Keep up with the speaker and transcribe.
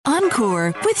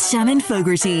Encore with Shannon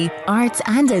Fogarty. Arts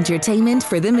and entertainment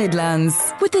for the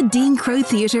Midlands. With the Dean Crowe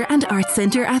Theatre and Arts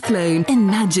Centre Athlone.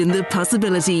 Imagine the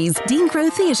possibilities.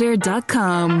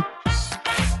 DeanCroweTheatre.com.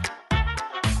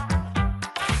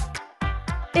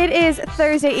 It is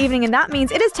Thursday evening, and that means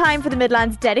it is time for the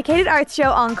Midlands dedicated arts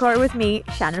show Encore with me,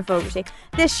 Shannon Fogarty.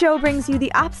 This show brings you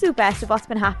the absolute best of what's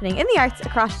been happening in the arts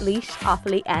across Laois,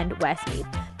 Offaly and Westmeath.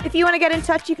 If you want to get in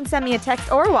touch, you can send me a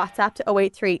text or a WhatsApp to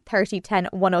 083 30 10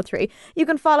 103. You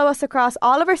can follow us across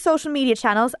all of our social media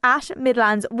channels at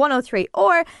Midlands103.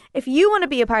 Or if you want to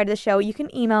be a part of the show, you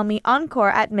can email me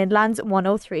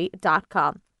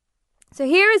encore@midlands103.com. So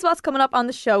here is what's coming up on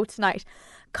the show tonight.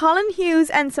 Colin Hughes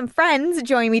and some friends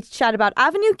join me to chat about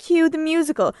Avenue Q the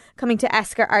musical coming to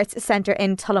Esker Arts Centre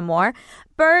in Tullamore.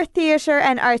 Birr Theatre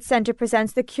and Arts Centre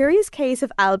presents The Curious Case of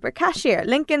Albert Cashier,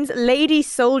 Lincoln's Lady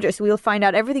Soldier. So we'll find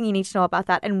out everything you need to know about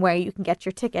that and where you can get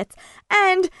your tickets.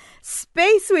 And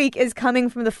Space Week is coming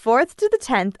from the 4th to the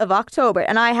 10th of October.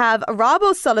 And I have Rob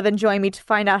O'Sullivan join me to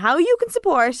find out how you can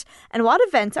support and what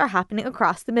events are happening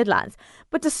across the Midlands.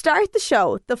 But to start the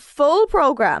show, the full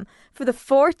programme for the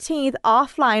 14th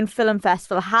Offline Film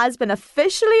Festival has been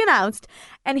officially announced.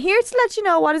 And here to let you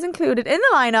know what is included in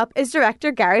the lineup is director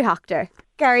Gary Hochter.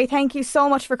 Gary, thank you so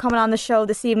much for coming on the show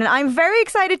this evening. I'm very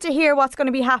excited to hear what's going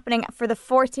to be happening for the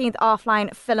 14th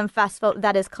Offline Film Festival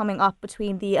that is coming up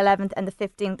between the 11th and the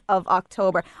 15th of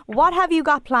October. What have you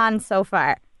got planned so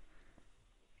far?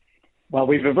 Well,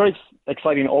 we have a very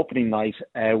exciting opening night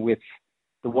with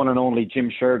the one and only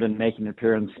Jim Sheridan making an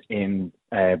appearance in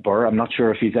Birr. I'm not sure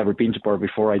if he's ever been to Birr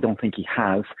before. I don't think he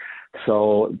has.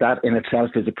 So that in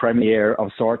itself is a premiere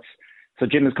of sorts. So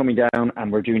Jim is coming down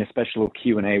and we're doing a special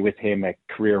Q&A with him, a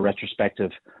career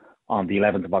retrospective on the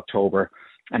 11th of October.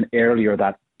 And earlier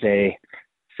that day,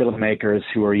 filmmakers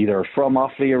who are either from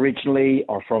Offaly originally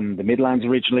or from the Midlands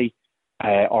originally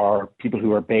or people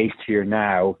who are based here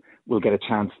now will get a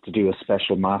chance to do a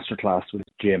special masterclass with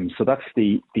Jim. So that's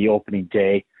the opening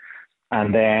day.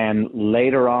 And then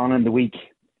later on in the week,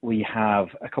 we have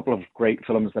a couple of great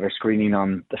films that are screening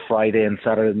on the Friday and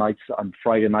Saturday nights. On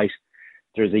Friday night,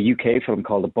 there's a UK film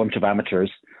called A Bunch of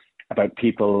Amateurs about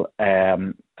people,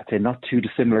 I'd say not too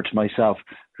dissimilar to myself,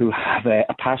 who have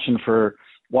a passion for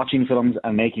watching films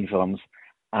and making films.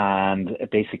 And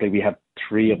basically we have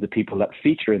three of the people that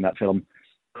feature in that film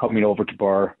coming over to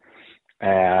Birr,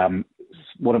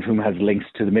 one of whom has links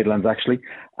to the Midlands actually,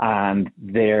 and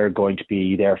they're going to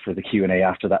be there for the Q&A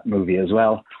after that movie as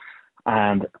well.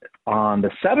 And on the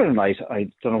Saturday night,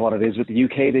 I don't know what it is with the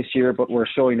UK this year, but we're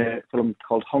showing a film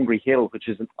called Hungry Hill, which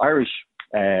is an Irish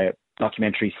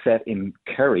documentary set in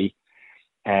Kerry,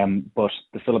 but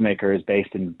the filmmaker is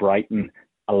based in Brighton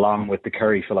along with the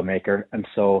Kerry filmmaker, and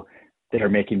so they're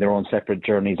making their own separate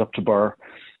journeys up to Birr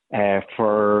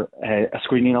for a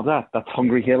screening of that. That's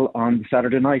Hungry Hill on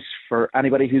Saturday night for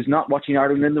anybody who's not watching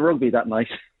Ireland in the rugby that night.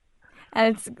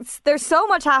 And there's so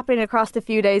much happening across the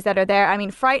few days that are there. I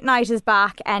mean, Fright Night is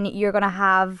back and you're going to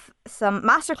have some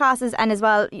masterclasses and as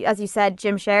well, as you said,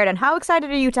 Jim Sheridan. How excited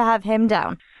are you to have him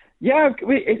down? Yeah,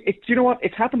 you know what?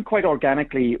 It's happened quite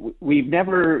organically. We've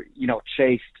never,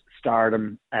 chased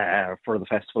stardom for the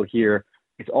festival here.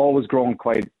 It's always grown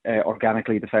quite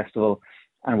organically, the festival.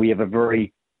 And we have a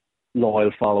very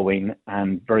loyal following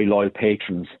and very loyal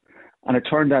patrons. And it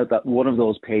turned out that one of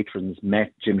those patrons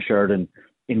met Jim Sheridan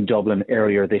in Dublin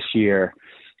earlier this year,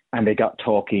 and they got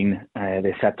talking.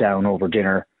 They sat down over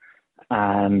dinner,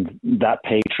 and that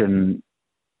patron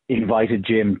invited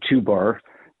Jim to Birr,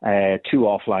 to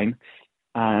Offline,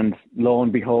 and lo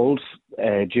and behold,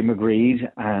 Jim agreed,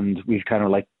 and we've kind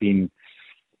of been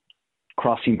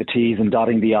crossing the T's and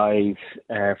dotting the I's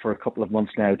for a couple of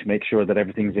months now to make sure that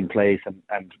everything's in place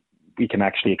and we can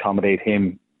actually accommodate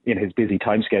him in his busy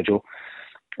time schedule.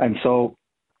 And so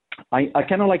I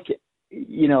kind of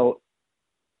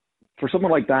for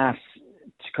someone like that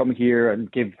to come here and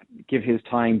give his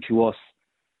time to us,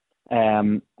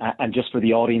 and just for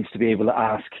the audience to be able to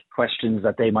ask questions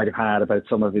that they might have had about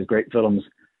some of his great films,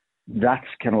 that's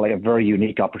kind of a very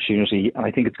unique opportunity. And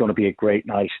I think it's going to be a great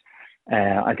night.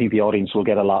 I think the audience will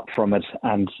get a lot from it.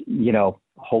 And,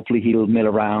 hopefully he'll mill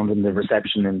around in the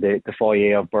reception in the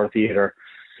foyer of Birr Theatre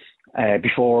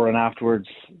before and afterwards.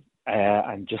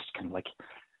 And just kind of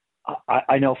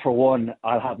I know for one,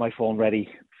 I'll have my phone ready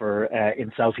for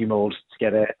in selfie mode to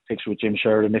get a picture with Jim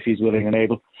Sheridan if he's willing and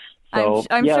able. So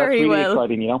I'm sure he really will.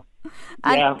 Exciting, Yeah,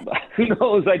 who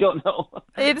knows? I don't know.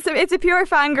 It's a pure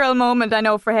fangirl moment, I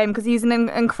know, for him, because he's an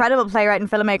incredible playwright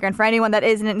and filmmaker. And for anyone that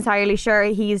isn't entirely sure,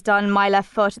 he's done My Left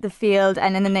Foot, The Field,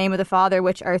 and In the Name of the Father,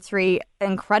 which are three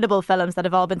incredible films that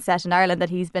have all been set in Ireland that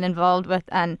he's been involved with.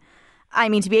 And I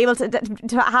mean, to be able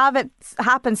to have it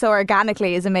happen so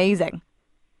organically is amazing.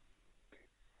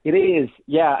 It is,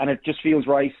 yeah, and it just feels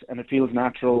right, and it feels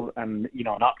natural, and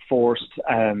not forced.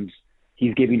 And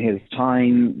he's giving his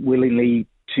time willingly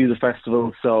to the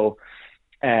festival, so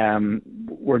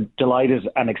we're delighted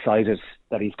and excited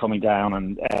that he's coming down.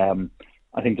 And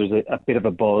I think there's a bit of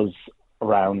a buzz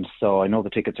around, so I know the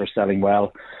tickets are selling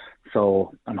well.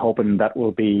 So I'm hoping that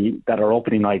our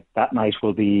opening night that night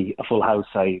will be a full house.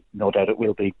 I no doubt it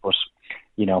will be, but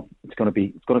it's going to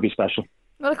be special.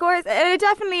 Well, of course, it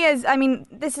definitely is. I mean,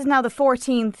 this is now the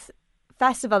 14th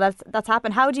festival that's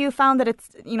happened. How do you found that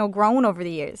it's grown over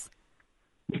the years?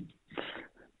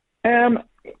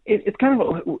 It's kind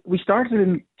of, we started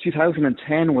in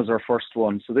 2010 was our first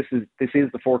one, so this is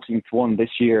the 14th one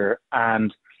this year,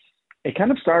 and it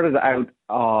kind of started out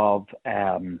of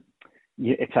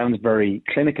it sounds very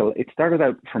clinical. It started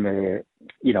out from a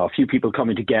few people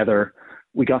coming together.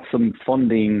 We got some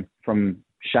funding from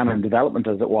Shannon Development,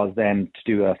 as it was then, to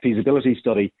do a feasibility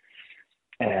study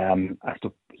as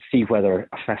to see whether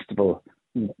a festival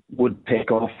could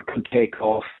take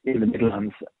off in the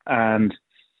Midlands. And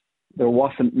there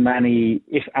wasn't many,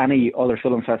 if any, other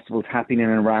film festivals happening in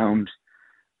and around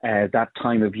that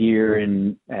time of year.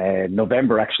 In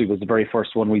November actually was the very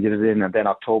first one we did it in, and then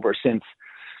October since.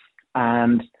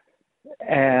 And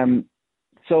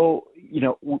so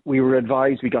we were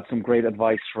advised, we got some great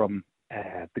advice from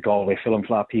the Galway Film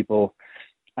Flat people,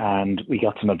 and we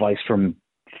got some advice from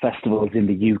festivals in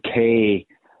the UK,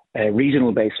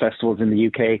 regional based festivals in the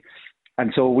UK.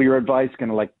 And so we were advised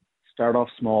kind of like start off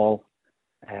small,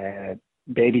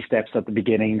 baby steps at the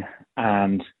beginning,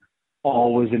 and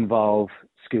always involve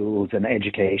schools and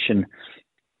education.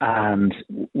 And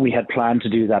we had planned to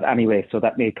do that anyway, so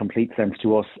that made complete sense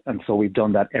to us. And so we've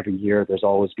done that every year. There's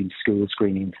always been school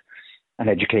screenings and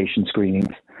education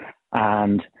screenings.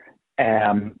 And,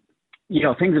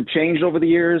 things have changed over the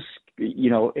years.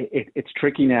 It's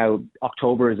tricky now.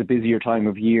 October is a busier time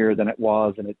of year than it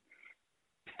was, and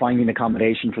finding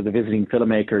accommodation for the visiting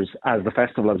filmmakers as the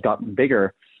festival has gotten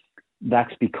bigger,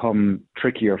 that's become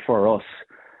trickier for us.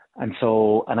 And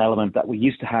so an element that we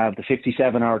used to have, the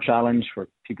 57-hour challenge, where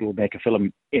people would make a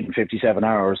film in 57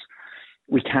 hours,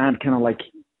 we can't kind of like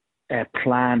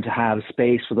plan to have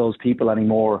space for those people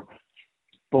anymore.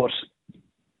 But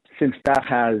since that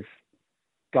has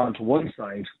gone to one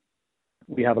side,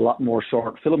 we have a lot more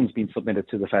short films being submitted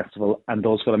to the festival, and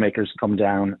those filmmakers come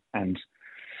down and,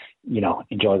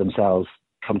 enjoy themselves,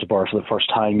 come to Birr for the first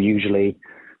time, usually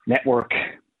network,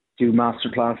 do master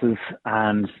classes,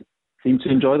 and seem to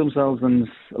enjoy themselves, and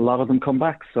a lot of them come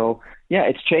back. So yeah,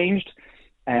 it's changed,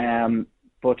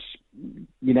 but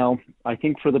I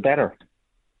think for the better.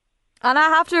 And I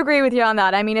have to agree with you on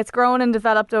that. I mean, it's grown and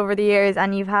developed over the years,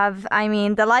 and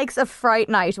the likes of Fright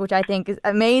Night, which I think is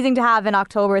amazing to have in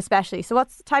October especially. So what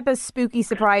type of spooky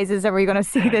surprises are we going to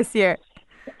see this year?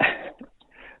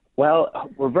 Well,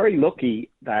 we're very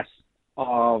lucky that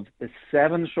of the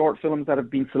 7 short films that have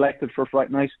been selected for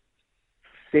Fright Night,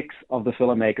 6 of the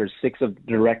filmmakers, 6 of the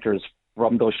directors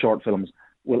from those short films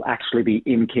will actually be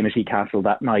in Kinnity Castle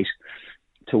that night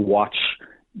to watch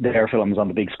their films on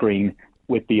the big screen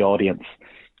with the audience.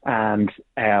 And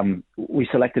we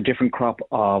select a different crop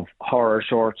of horror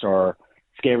shorts or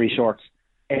scary shorts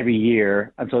every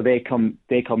year, and so they come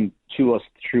to us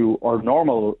through our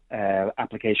normal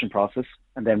application process,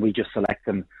 and then we just select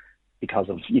them because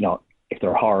of if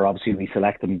they're horror, obviously we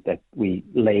select them, that we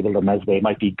label them as they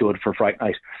might be good for Fright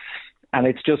Night. And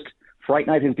it's just, Fright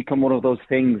Night has become one of those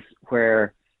things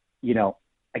where,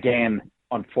 again,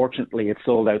 unfortunately it's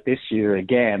sold out this year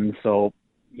again. So,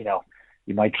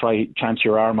 you might try chance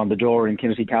your arm on the door in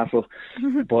Kinnity Castle,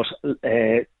 but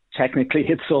technically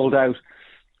it's sold out.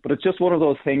 But it's just one of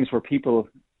those things where people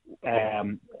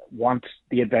want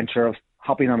the adventure of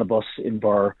hopping on a bus in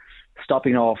Birr,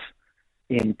 stopping off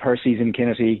in Percy's in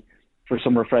Kinnity for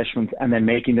some refreshments, and then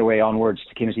making their way onwards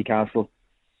to Kinnity Castle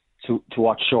to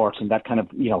watch shorts in that kind of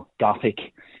gothic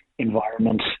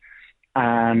environment,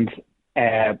 and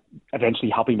eventually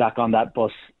hopping back on that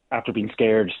bus after being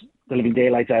scared the living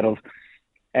daylights out of,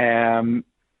 and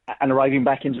arriving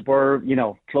back into Birr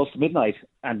close to midnight.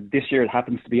 And this year it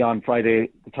happens to be on Friday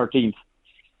the 13th,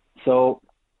 so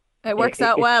it works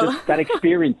out well. That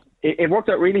experience it worked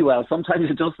out really well. Sometimes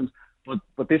it doesn't,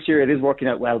 but this year it is working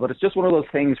out well. But it's just one of those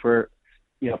things where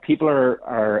people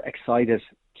are excited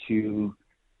to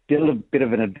build a bit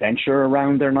of an adventure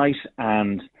around their night,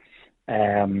 and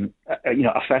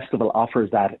a festival offers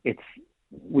that.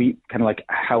 We kind of like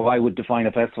how I would define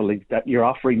a festival is that you're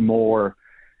offering more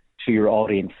to your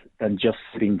audience than just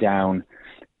sitting down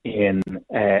in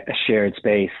a shared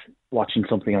space watching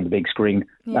something on the big screen.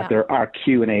 Yeah. That there are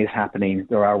Q&As happening,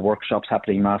 there are workshops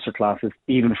happening, masterclasses,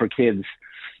 even for kids.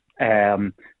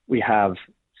 We have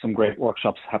some great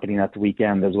workshops happening at the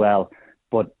weekend as well.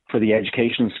 But for the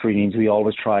educational screenings, we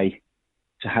always try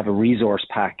to have a resource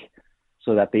pack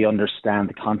so that they understand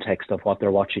the context of what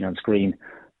they're watching on screen.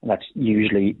 And that's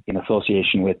usually in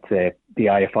association with the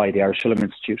IFI, the Irish Film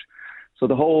Institute. So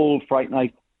the whole Fright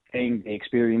Night thing, the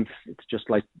experience, it's just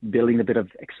like building a bit of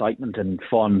excitement and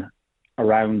fun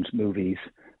around movies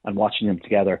and watching them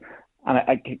together. And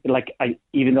I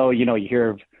even though, you hear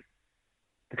of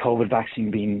the COVID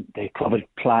vaccine the COVID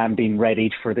plan being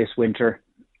readied for this winter,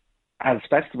 as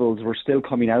festivals, we're still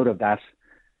coming out of that,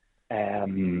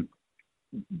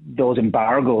 those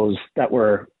embargoes that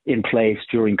were in place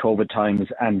during COVID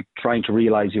times, and trying to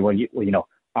realize,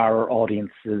 our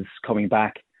audience is coming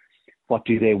back. What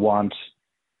do they want?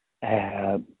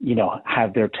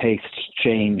 Have their tastes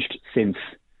changed since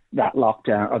that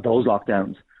lockdown or those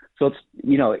lockdowns? So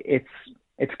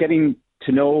it's getting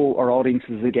to know our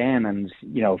audiences again, and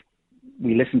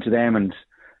we listen to them, and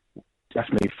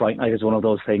definitely Fright Night is one of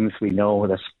those things. We know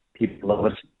that people love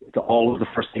it. It's always the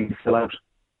first thing to fill out.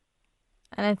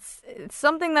 And it's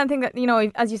something that I think that,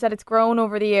 as you said, it's grown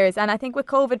over the years. And I think with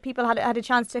COVID, people had a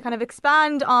chance to kind of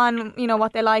expand on,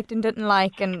 what they liked and didn't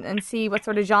like, and see what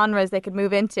sort of genres they could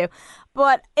move into.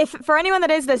 But if for anyone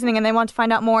that is listening and they want to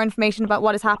find out more information about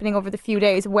what is happening over the few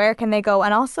days, where can they go?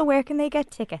 And also, where can they get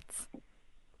tickets?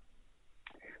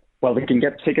 Well, they can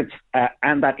get tickets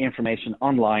and that information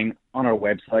online on our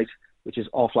website, which is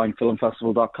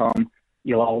offlinefilmfestival.com.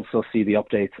 You'll also see the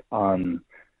updates on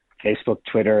Facebook,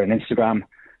 Twitter and Instagram,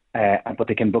 but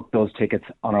they can book those tickets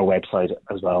on our website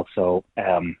as well. So,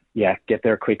 get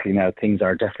there quickly now. Things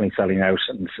are definitely selling out.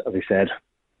 And as I said,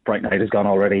 Fright Night is gone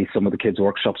already. Some of the kids'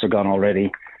 workshops are gone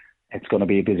already. It's going to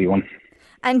be a busy one.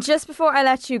 And just before I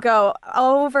let you go,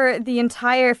 over the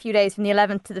entire few days from the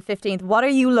 11th to the 15th, what are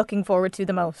you looking forward to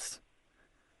the most?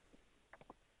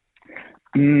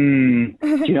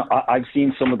 I've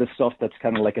seen some of the stuff that's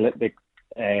kind of like a little bit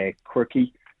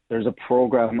quirky. There's a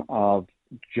program of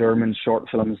German short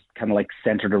films kind of like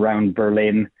centered around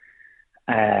Berlin.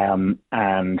 And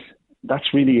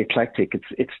that's really eclectic.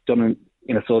 It's done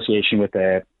in association with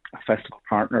a festival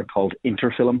partner called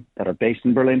Interfilm that are based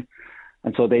in Berlin.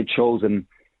 And so they've chosen,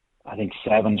 I think,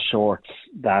 7 shorts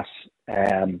that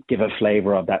give a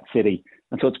flavour of that city.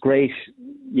 And so it's great,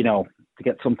 to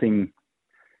get something,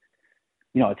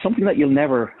 it's something that you'll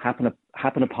never happen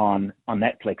upon on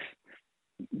Netflix.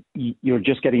 You're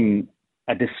just getting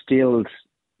a distilled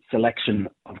selection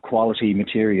of quality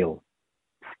material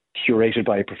curated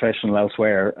by a professional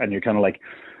elsewhere, and you're kind of like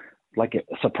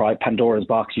a surprise Pandora's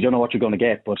box. You don't know what you're going to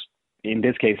get, but in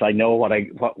this case, I know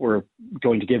what we're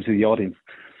going to give to the audience,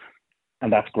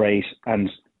 and that's great. And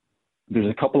there's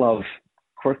a couple of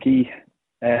quirky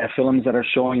films that are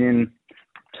showing in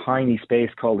a tiny space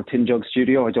called the Tin Jug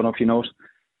Studio. I don't know if you know it,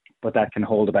 but that can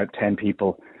hold about 10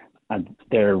 people, and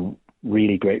they're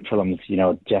really great films.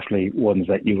 Definitely ones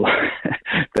that you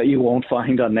that you won't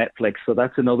find on Netflix. So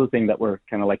that's another thing that we're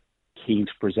kind of like keen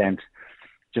to present,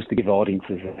 just to give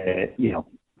audiences,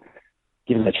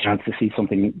 give them a chance to see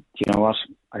something. You know what?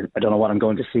 I don't know what I'm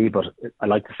going to see, but I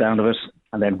like the sound of it.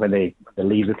 And then when they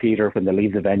leave the theater, when they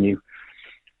leave the venue,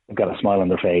 they've got a smile on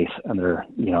their face, and they're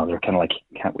kind of like,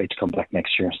 can't wait to come back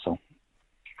next year. So.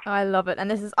 I love it.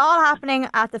 And this is all happening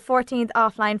at the 14th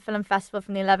Offline Film Festival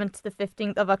from the 11th to the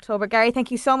 15th of October. Gary, thank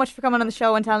you so much for coming on the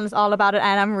show and telling us all about it.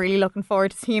 And I'm really looking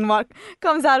forward to seeing what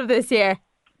comes out of this year.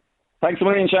 Thanks a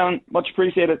million, Shannon. Much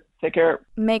appreciated. Take care.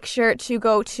 Make sure to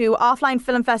go to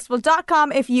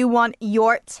offlinefilmfestival.com if you want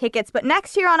your tickets. But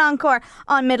next year on Encore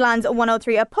on Midlands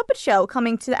 103, a puppet show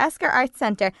coming to the Esker Arts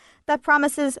Centre that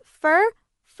promises fur,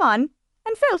 fun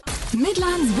and filled.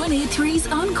 Midlands 103's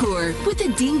Encore with the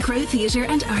Dean Crow Theatre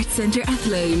and Arts Centre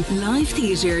Athlone. Live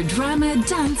theatre, drama,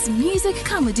 dance, music,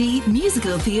 comedy,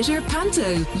 musical theatre,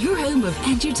 panto. Your home of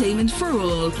entertainment for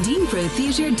all.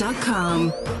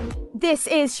 DeanCrowTheatre.com. This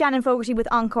is Shannon Fogarty with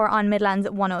Encore on Midlands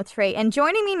 103, and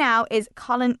joining me now is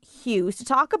Colin Hughes to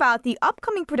talk about the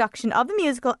upcoming production of the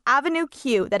musical Avenue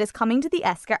Q that is coming to the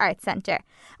Esker Arts Centre.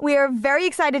 We are very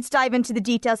excited to dive into the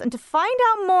details and to find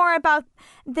out more about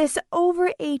this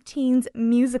over-18s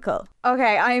musical.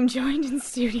 Okay, I am joined in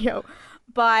studio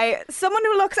by someone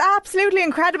who looks absolutely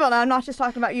incredible. Now, I'm not just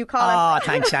talking about you, Colin. Oh,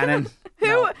 thanks, Shannon. Who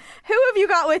have you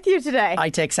got with you today?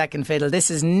 I take second fiddle. This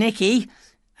is Nikki.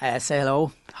 Say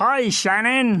hello. Hi,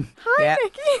 Shannon. Hi,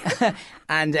 Nikki.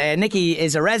 And Nikki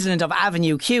is a resident of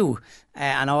Avenue Q.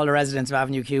 And all the residents of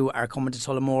Avenue Q are coming to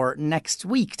Tullamore next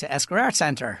week to Esker Arts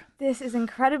Centre. This is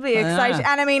incredibly exciting.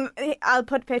 And I mean, I'll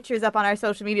put pictures up on our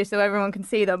social media so everyone can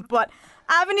see them. But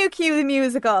Avenue Q, the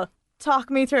musical,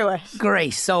 talk me through it.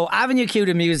 Great. So Avenue Q,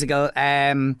 the musical,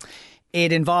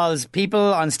 it involves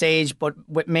people on stage, but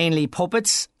with mainly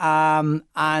puppets.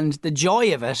 And the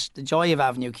joy of it, the joy of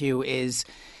Avenue Q is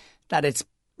that it's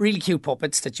really cute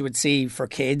puppets that you would see for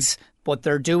kids, but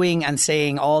they're doing and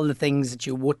saying all the things that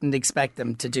you wouldn't expect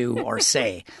them to do or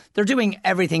say. They're doing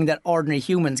everything that ordinary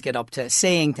humans get up to,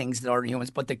 saying things that ordinary humans.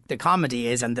 But the comedy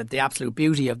is, and the absolute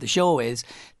beauty of the show is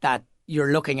that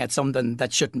you're looking at something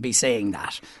that shouldn't be saying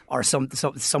that, or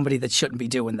somebody that shouldn't be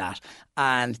doing that.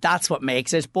 And that's what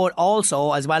makes it. But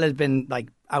also, as well as being like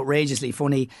outrageously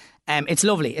funny, it's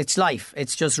lovely. It's life.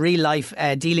 It's just real life,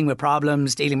 dealing with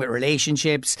problems, dealing with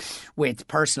relationships, with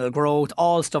personal growth,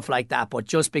 all stuff like that. But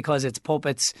just because it's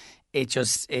puppets,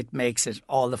 it makes it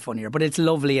all the funnier. But it's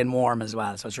lovely and warm as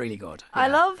well, so it's really good. Yeah. I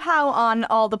love how on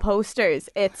all the posters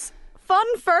it's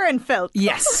fun, fur and filth.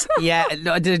 Yes, yeah.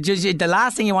 The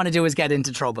last thing you want to do is get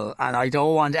into trouble, and I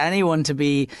don't want anyone to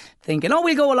be thinking, oh,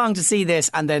 we'll go along to see this,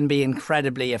 and then be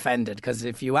incredibly offended, because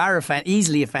if you are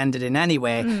easily offended in any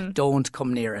way, don't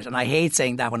come near it. And I hate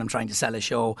saying that when I'm trying to sell a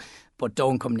show, but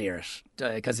don't come near it,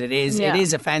 because it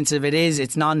is offensive.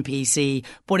 It's non-PC,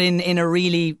 but in a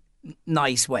really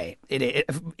nice way,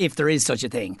 if there is such a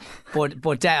thing.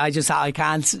 But I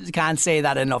can't say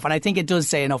that enough, and I think it does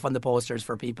say enough on the posters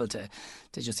for people to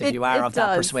just, if you are of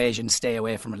that persuasion, stay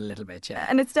away from it a little bit. Yeah,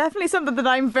 and it's definitely something that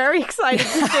I'm very excited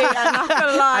to see. I'm not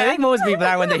gonna lie. I think most people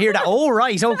are when they hear that. Oh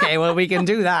right, okay, well we can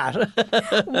do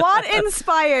that. What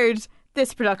inspired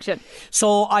this production?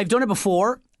 So I've done it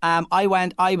before. I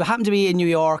happened to be in New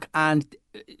York, and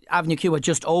Avenue Q had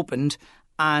just opened,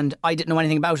 and I didn't know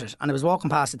anything about it. And I was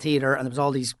walking past the theatre, and there was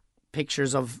all these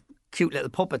pictures of cute little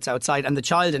puppets outside, and the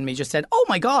child in me just said, oh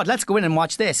my God, let's go in and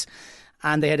watch this.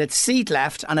 And they had a seat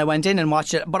left, and I went in and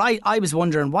watched it. But I was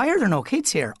wondering, why are there no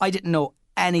kids here? I didn't know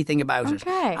anything about it.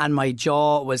 And my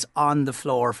jaw was on the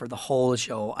floor for the whole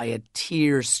show. I had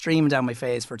tears streaming down my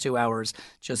face for 2 hours,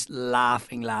 just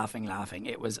laughing.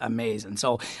 It was amazing.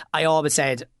 So I always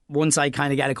said, once I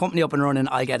kind of get a company up and running,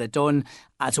 I'll get it done.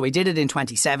 So we did it in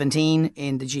 2017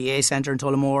 in the GA Centre in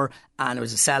Tullamore, and it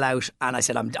was a sellout. And I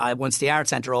said, once the Art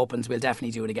Centre opens, we'll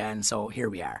definitely do it again. So here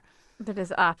we are. That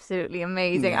is absolutely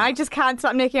amazing. Yeah. I just can't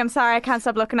stop, Nikki. I'm sorry, I can't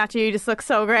stop looking at you. You just look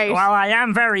so great. Well, I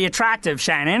am very attractive,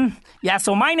 Shannon. Yeah,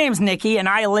 so my name's Nikki, and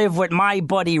I live with my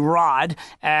buddy Rod.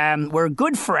 We're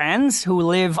good friends who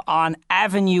live on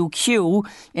Avenue Q,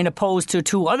 in opposed to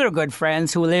two other good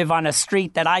friends who live on a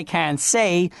street that I can't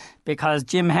say because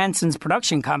Jim Henson's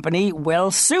production company will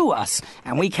sue us,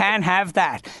 and we can't have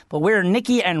that. But we're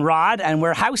Nikki and Rod, and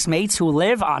we're housemates who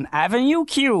live on Avenue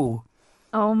Q.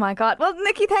 Oh my God. Well,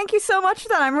 Nikki, thank you so much for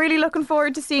that. I'm really looking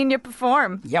forward to seeing you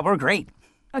perform. Yeah, we're great.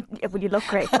 Well, you look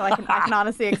great, so I can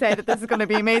honestly say that this is going to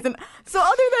be amazing. So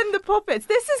other than the puppets,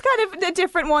 this is kind of a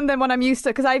different one than what I'm used to,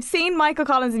 because I've seen Michael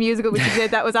Collins' musical, which you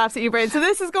did, that was absolutely brilliant. So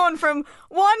this is going from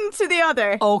one to the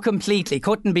other. Oh, completely.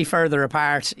 Couldn't be further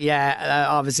apart. Yeah,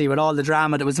 obviously with all the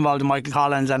drama that was involved in Michael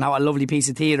Collins and how a lovely piece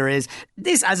of theatre is.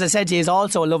 This, as I said to you, is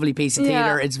also a lovely piece of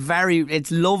theatre. Yeah. It's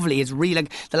lovely. It's really,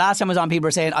 like, the last time I was on, people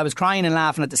were saying I was crying and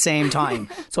laughing at the same time.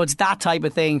 So it's that type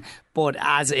of thing. But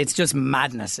it's just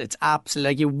madness. It's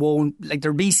absolutely,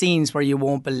 there'll be scenes where you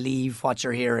won't believe what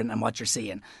you're hearing and what you're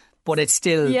seeing. But it's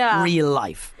still real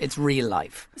life. It's real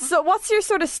life. So what's your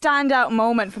sort of standout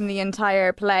moment from the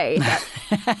entire play?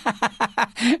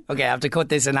 Okay, I have to cut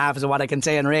this in half as to what I can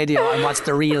say on radio and what's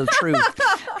the real truth.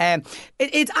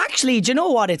 It's actually, do you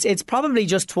know what? It's probably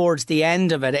just towards the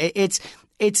end of it.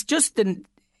 It's just the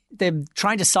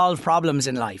trying to solve problems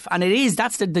in life, and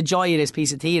that's the joy of this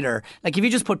piece of theatre. Like, if you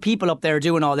just put people up there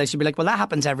doing all this, you'd be like, well, that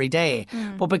happens every day.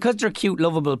 But because they're cute,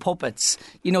 lovable puppets,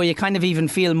 you kind of even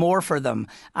feel more for them.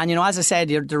 And as I said,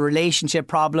 the relationship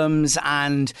problems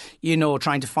and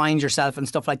trying to find yourself and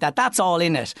stuff like that, that's all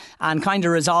in it, and kind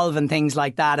of resolving things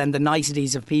like that and the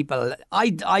niceties of people.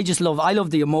 I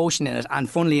love the emotion in it. And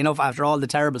funnily enough, after all the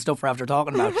terrible stuff we're after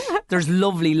talking about, there's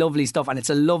lovely stuff, and it's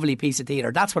a lovely piece of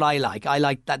theatre. That's what I like. I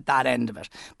like that that end of it.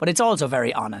 But it's also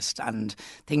very honest, and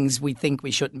things we think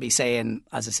we shouldn't be saying.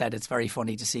 As I said, it's very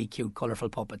funny to see cute, colourful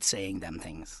puppets saying them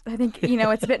things. I think,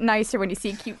 it's a bit nicer when you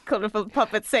see cute, colourful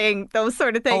puppets saying those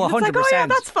sort of things. Oh, 100%. It's like, oh yeah,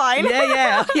 that's fine.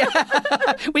 Yeah.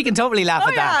 We can totally laugh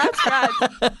at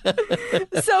that.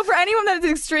 That's so for anyone that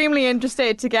is extremely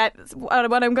interested to get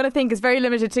what I'm going to think is very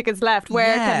limited tickets left,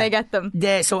 where can they get them?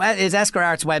 Yeah, so it's Esker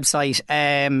Art's website.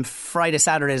 Friday,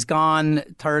 Saturday is gone.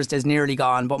 Thursday's nearly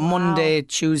gone. But Monday,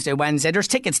 Tuesday, Wednesday, there's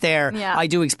tickets there. Yeah. I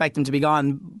do expect them to be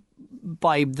gone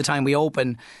by the time we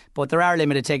open, but there are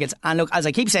limited tickets. And look, as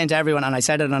I keep saying to everyone, and I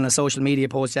said it on a social media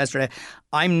post yesterday,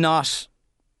 I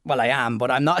am,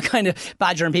 but I'm not kind of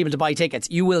badgering people to buy tickets.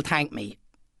 You will thank me.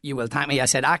 I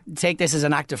said, take this as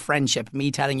an act of friendship,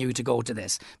 me telling you to go to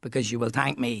this, because you will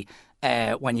thank me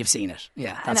when you've seen it.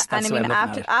 Yeah, that's the way I'm looking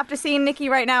at it. After seeing Nicky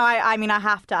right now, I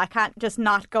have to. I can't just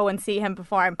not go and see him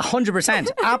perform. 100%.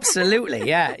 Absolutely.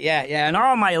 Yeah. And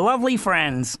all my lovely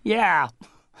friends. Yeah.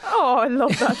 Oh, I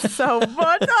love that so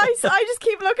much. I just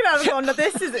keep looking at him going, no,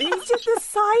 he's just the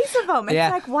size of him.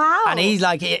 It's like, wow. And he's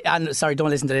like, and sorry, don't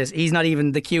listen to this. He's not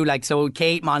even the Q, like, so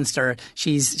Kate Monster,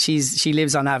 she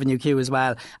lives on Avenue Q as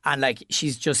well. And like,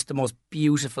 she's just the most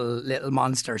beautiful little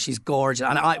monster. She's gorgeous.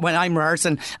 And when I'm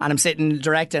rehearsing and I'm sitting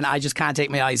directing, I just can't take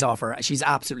my eyes off her. She's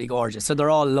absolutely gorgeous. So they're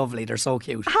all lovely. They're so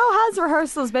cute. How has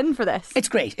rehearsals been for this? It's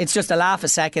great. It's just a laugh a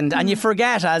second. And you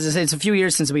forget, as I said, it's a few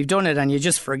years since we've done it, and you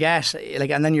just forget, like,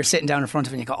 and then you're sitting down in front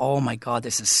of it and you go, oh my God,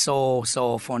 this is so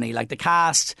funny. Like, the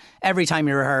cast, every time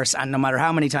you rehearse, and no matter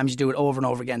how many times you do it over and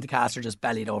over again, the cast are just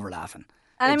bellied over laughing.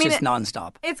 And it's just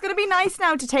non-stop. It's going to be nice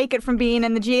now to take it from being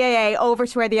in the GAA over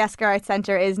to where the Esker Arts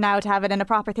Centre is now, to have it in a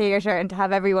proper theatre and to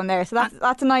have everyone there. So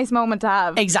that's a nice moment to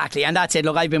have. Exactly, and that's it.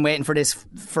 Look, I've been waiting for this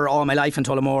for all my life in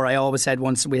Tullamore. I always said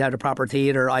once we had a proper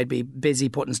theatre, I'd be busy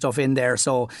putting stuff in there.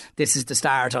 So this is the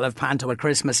start. I'll have panto at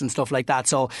Christmas and stuff like that.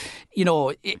 So,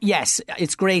 yes,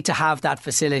 it's great to have that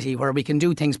facility where we can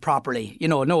do things properly.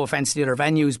 No offence to the other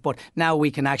venues, but now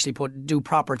we can actually do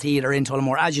proper theatre in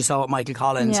Tullamore, as you saw with Michael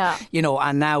Collins. Yeah.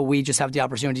 And now we just have the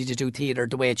opportunity to do theatre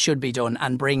the way it should be done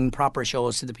and bring proper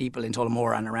shows to the people in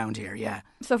Tullamore and around here, yeah.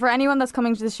 So for anyone that's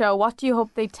coming to the show, what do you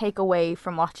hope they take away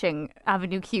from watching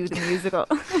Avenue Q the musical?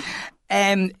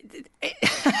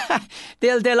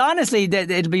 They'll honestly,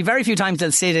 it'll be very few times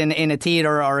they'll sit in a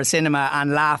theatre or a cinema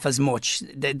and laugh as much.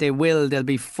 They'll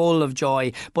be full of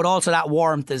joy, but also that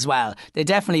warmth as well. They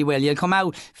definitely will. You'll come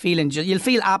out you'll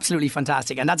feel absolutely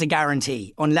fantastic, and that's a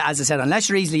guarantee. As I said, unless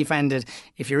you're easily offended,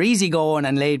 if you're easygoing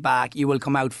and laid back, you will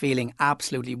come out feeling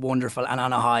absolutely wonderful and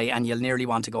on a high, and you'll nearly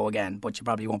want to go again, but you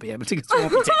probably won't be able to get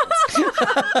tickets.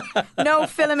 No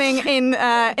filming in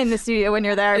the studio when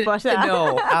you're there, but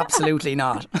no, absolutely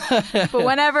not. But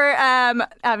whenever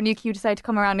Avenue Q decide to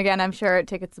come around again, I'm sure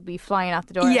tickets will be flying out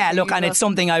the door. Yeah, look, and it's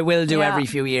something I will do every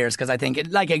few years, because I think,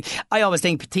 I always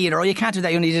think theatre, you can't do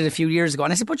that, you only did it a few years ago.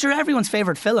 And I said, but you're everyone's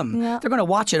favourite film. Yeah. They're going to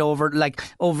watch it over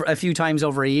a few times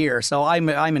over a year. So I'm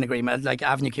in agreement. Like,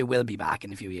 Avenue Q will be back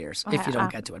in a few years if you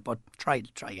don't get to it, but try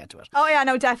get to it. Oh yeah,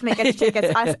 no, definitely get your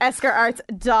tickets.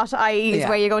 eskerarts.ie is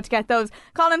where you go to get those.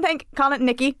 Colin,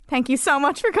 Nicky, thank you so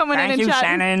much for coming in and chatting. Thank you,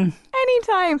 Shannon.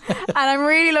 Anytime. And I'm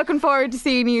really looking forward to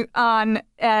seeing you on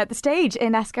the stage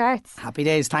in Esker Arts. Happy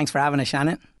days. Thanks for having us,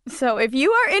 Shannon. So if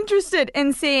you are interested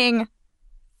in seeing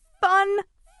fun,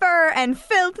 fur and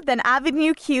filth, then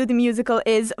Avenue Q the musical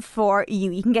is for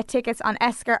you. You can get tickets on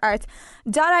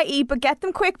eskerarts.ie, but get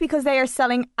them quick because they are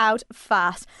selling out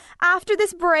fast. After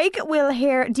this break, we'll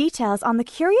hear details on the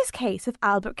curious case of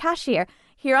Albert Cashier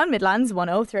here on Midlands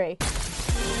 103.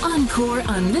 Encore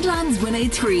on Midlands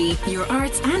 103, your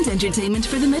arts and entertainment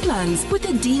for the Midlands with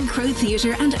the Dean Crowe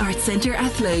Theatre and Arts Centre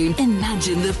Athlone.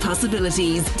 Imagine the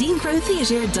possibilities.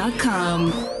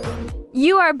 DeanCroweTheatre.com.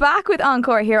 You are back with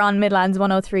Encore here on Midlands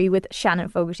 103 with Shannon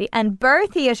Fogarty, and Birr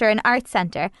Theatre and Arts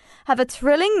Centre have a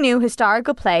thrilling new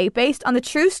historical play based on the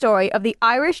true story of the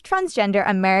Irish transgender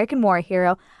American war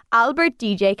hero Albert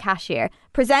DJ Cashier,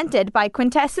 presented by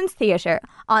Quintessence Theatre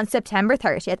on September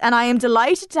 30th. And I am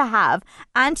delighted to have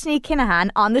Anthony Kinahan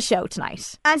on the show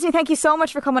tonight. Anthony, thank you so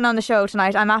much for coming on the show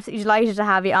tonight. I'm absolutely delighted to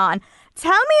have you on.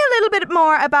 Tell me a little bit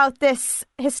more about this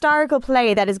historical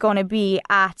play that is going to be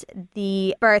at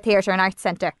the Birr Theatre and Arts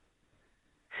Centre.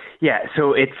 Yeah,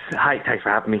 so hi, thanks for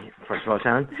having me, first of all,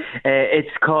 Shannon. It's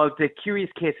called The Curious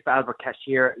Case of Albert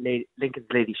Cashier, Lincoln's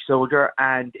Lady Soldier,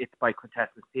 and it's by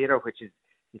Quintessence Theatre, which is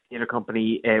a theatre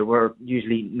company. We're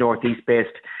usually northeast based,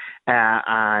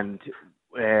 and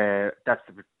that's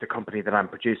the company that I'm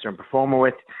producer and performer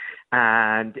with.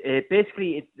 And it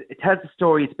tells the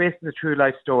story. It's based on the true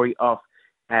life story of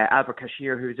Albert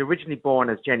Cashier, who was originally born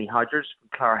as Jenny Hodgers from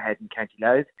Clarahead in County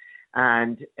Louth,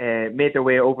 and made their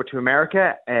way over to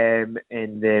America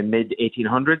in the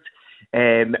mid-1800s.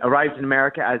 Arrived in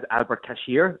America as Albert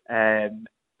Cashier,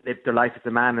 lived their life as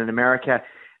a man in America,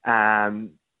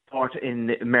 fought in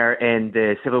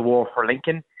the Civil War for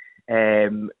Lincoln,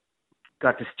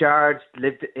 got discharged,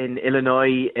 lived in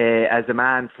Illinois as a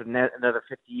man for another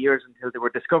 50 years until they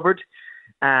were discovered.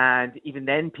 And even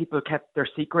then, people kept their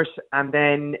secret. And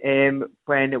then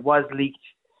when it was leaked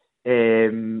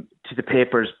to the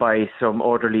papers by some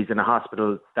orderlies in a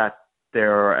hospital that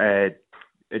their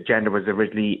gender was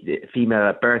originally female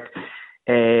at birth,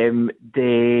 their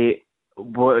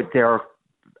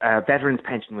veterans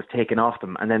pension was taken off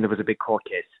them, and then there was a big court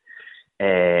case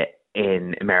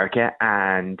in America,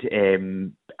 and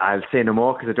I'll say no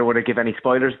more because I don't want to give any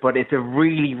spoilers, but it's a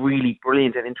really, really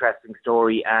brilliant and interesting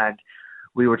story, and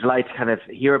we were delighted to kind of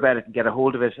hear about it and get a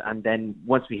hold of it. And then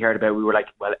once we heard about it, we were like,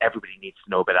 well, everybody needs to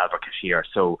know about Albert Cashier.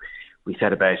 So we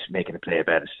set about making a play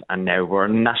about it. And now we're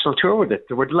on a national tour with it.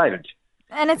 So we're delighted.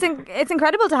 And it's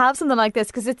incredible to have something like this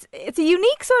because it's a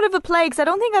unique sort of a play because I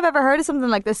don't think I've ever heard of something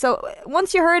like this. So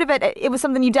once you heard of it, it was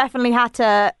something you definitely had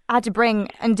to bring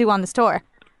and do on this tour.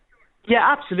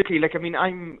 Yeah, absolutely. Like, I mean,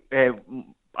 I'm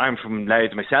from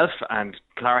Louth myself, and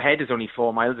Clogherhead is only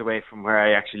 4 miles away from where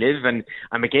I actually live, and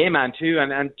I'm a gay man too,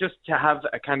 and just to have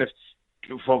a kind of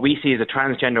what we see as a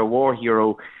transgender war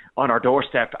hero on our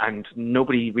doorstep and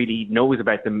nobody really knows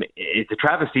about them, it's a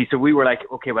travesty. So we were like,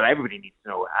 okay, well, everybody needs to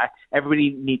know.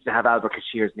 Everybody needs to have Albert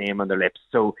Cashier's name on their lips.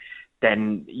 So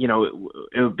then,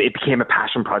 it became a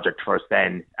passion project for us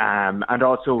then. And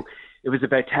also it was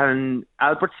about telling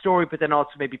Albert's story, but then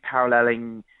also maybe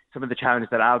paralleling some of the challenges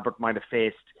that Albert might have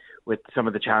faced with some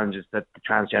of the challenges that the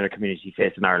transgender community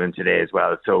face in Ireland today as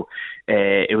well. So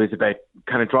it was about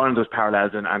kind of drawing those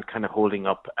parallels and kind of holding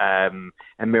up a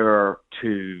mirror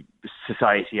to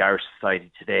society, Irish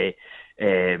society today,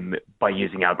 by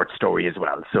using Albert's story as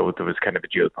well. So there was kind of a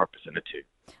dual purpose in it too.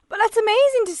 But that's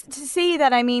amazing to see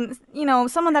that. I mean,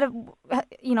 someone that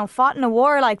fought in a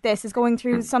war like this is going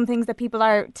through some things that people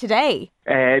are today.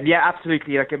 Yeah,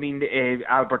 absolutely. Like, I mean,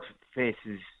 Albert faced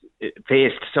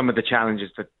some of the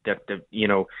challenges that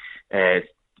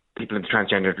people in the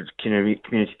transgender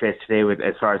community face today, with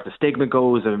as far as the stigma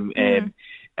goes, people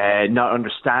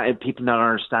not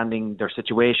understanding their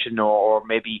situation, or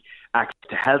maybe access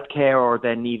to healthcare, or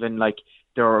then even like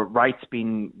their rights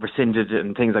being rescinded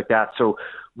and things like that. So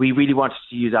we really wanted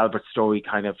to use Albert's story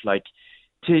kind of like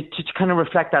to kind of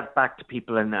reflect that back to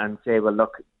people and say, well,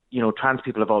 look, trans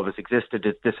people have always existed.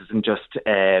 This isn't just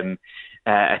a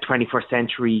 21st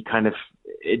century kind of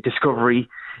discovery.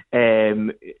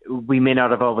 We may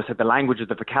not have always had the language or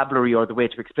the vocabulary or the way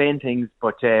to explain things,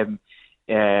 but trans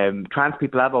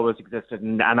people have always existed,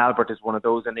 and Albert is one of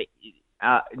those. And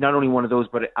not only one of those,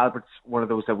 but Albert's one of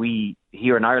those that we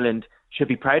here in Ireland should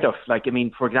be proud of. Like, I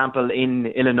mean, for example, in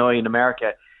Illinois, in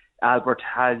America, Albert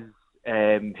has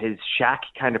his shack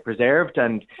kind of preserved,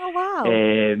 and oh wow,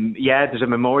 there's a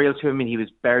memorial to him, and he was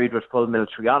buried with full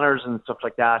military honours and stuff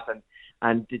like that,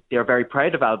 and they're very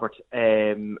proud of Albert,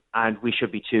 and we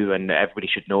should be too, and everybody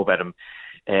should know about him.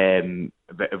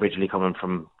 Originally coming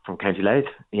from County Louth,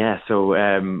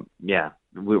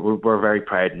 we're very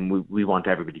proud, and we want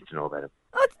everybody to know about him.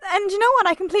 And you know what?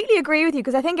 I completely agree with you,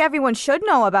 because I think everyone should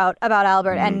know about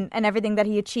Albert and everything that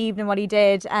he achieved and what he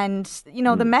did, and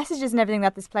the messages and everything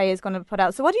that this play is going to put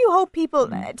out. So what do you hope people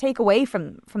take away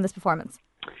from this performance?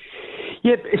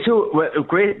 Yeah, so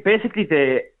great. Basically,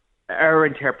 our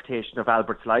interpretation of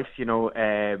Albert's life.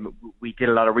 We did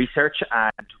a lot of research,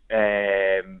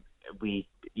 and we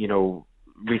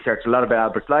researched a lot about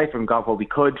Albert's life and got what we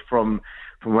could from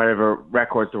whatever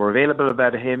records that were available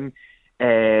about him.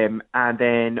 And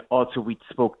then also we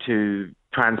spoke to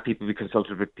trans people. We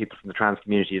consulted with people from the trans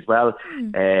community as well.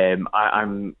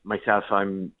 I'm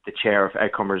the chair of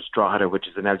Outcomers Drogheda, which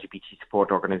is an LGBT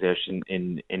support organisation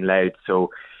in Louth.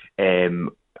 So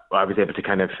I was able to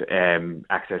kind of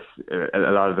access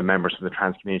a lot of the members from the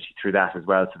trans community through that as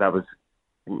well. So that was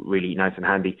really nice and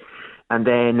handy. And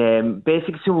then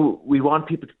basically, so we want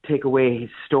people to take away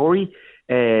his story,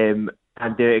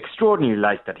 and the extraordinary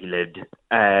life that he lived,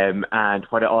 and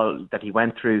what all that he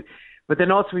went through. But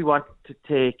then also we want to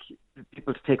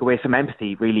people to take away some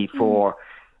empathy, really, for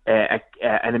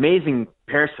an amazing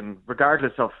person,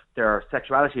 regardless of their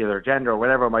sexuality or their gender or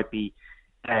whatever it might be,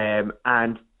 and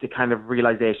the kind of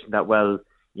realization that, well,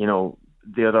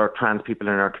 the other trans people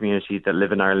in our community that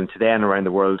live in Ireland today and around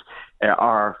the world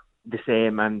are the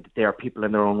same, and they are people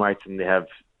in their own rights, and they have,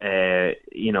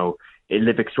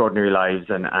 live extraordinary lives,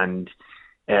 and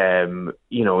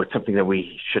it's something that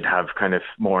we should have kind of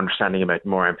more understanding about,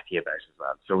 more empathy about as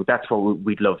well. So that's what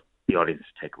we'd love the audience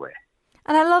to take away.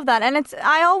 And I love that. And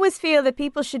I always feel that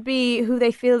people should be who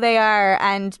they feel they are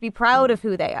and be proud of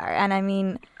who they are. And I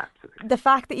mean, absolutely, the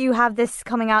fact that you have this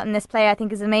coming out in this play, I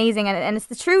think, is amazing. And it's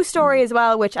the true story as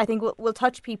well, which I think will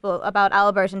touch people about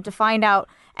Albert, and to find out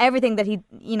everything that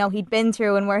he'd been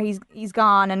through and where he's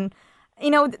gone. And,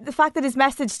 the fact that his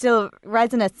message still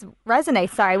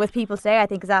resonates with people today, I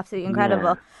think, is absolutely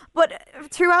incredible. Yeah. But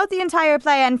throughout the entire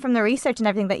play and from the research and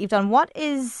everything that you've done, what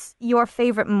is your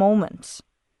favourite moment?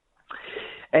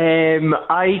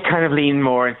 I kind of lean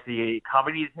more into the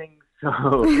comedy things. So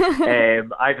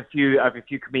I have a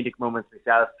few comedic moments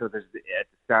myself. So there's at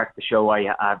the start of the show I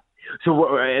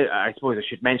suppose I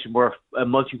should mention we're a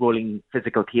multi-rolling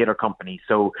physical theatre company.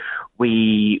 So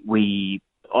we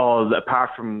all,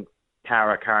 apart from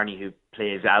Cara Carney, who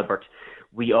plays Albert,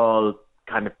 we all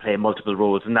kind of play multiple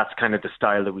roles, and that's kind of the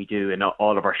style that we do in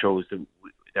all of our shows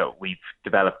that we've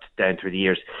developed down through the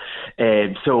years.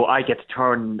 So I get to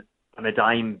turn on a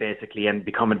dime basically and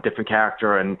become a different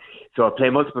character, and so I play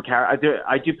multiple characters.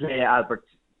 I do play Albert's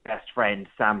best friend,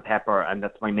 Sam Pepper, and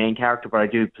that's my main character, but I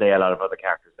do play a lot of other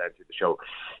characters down through the show.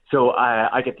 So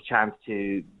I get the chance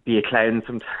to be a clown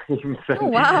sometimes. Oh,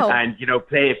 wow. And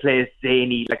play a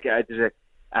zany, like there's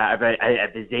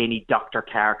a zany doctor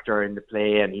character in the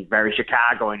play, and he's very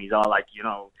Chicago, and he's all like,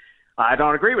 I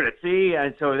don't agree with it, see?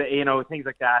 And so, things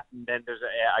like that. And then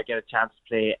I get a chance to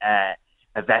play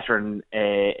a veteran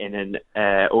in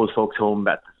an old folks home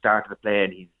at the start of the play,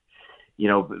 and he's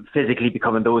physically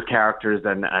becoming those characters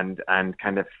and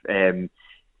kind of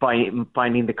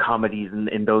finding the comedies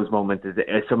in those moments is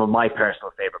some of my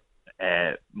personal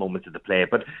favorite moments of the play.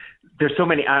 But there's so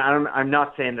many. I'm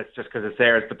not saying this just because it's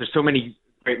theirs, but there's so many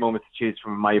great moments to choose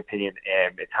from. In my opinion,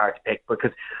 it's hard to pick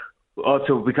because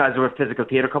we're a physical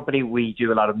theatre company, we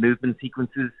do a lot of movement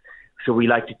sequences, so we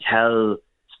like to tell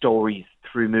stories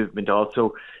through movement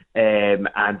also, and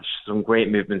some great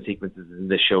movement sequences in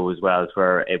this show as well,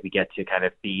 where we get to kind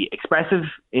of be expressive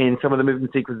in some of the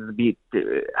movement sequences,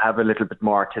 have a little bit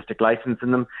more artistic license in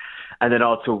them, and then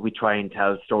also we try and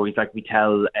tell stories, like we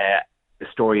tell the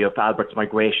story of Albert's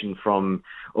migration from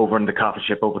over in the coffin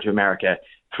ship over to America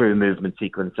through a movement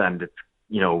sequence, and it's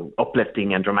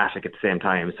uplifting and dramatic at the same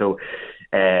time. So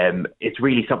it's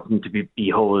really something to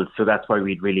behold. So that's why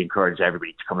we'd really encourage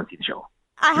everybody to come and see the show.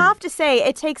 I have to say,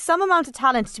 it takes some amount of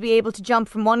talent to be able to jump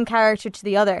from one character to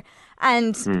the other.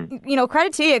 And,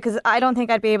 credit to you, because I don't think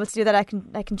I'd be able to do that. I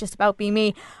can just about be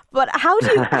me. But how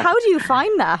do you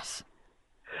find that?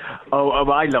 Oh,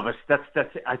 I love it.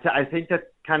 I think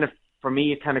that kind of, for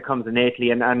me, it kind of comes innately,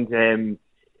 and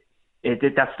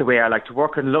that's the way I like to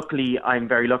work. And luckily, I'm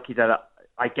very lucky that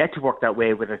I get to work that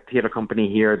way with a theatre company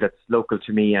here that's local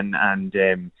to me, and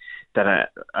that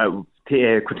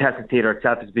Quintessence Theatre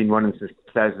itself has been running since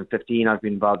 2015. I've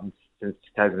been involved since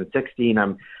 2016.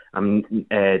 I'm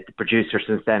the producer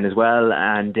since then as well,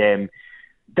 and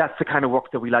that's the kind of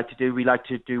work that we like to do. We like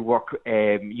to do work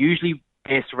usually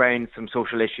based around some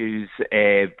social issues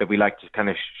that we like to kind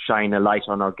of shine a light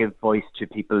on or give voice to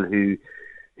people whose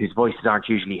voices aren't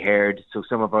usually heard. So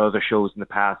some of our other shows in the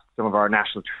past, some of our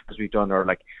national tours we've done, are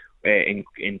like in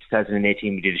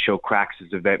 2018 we did a show, Cracks,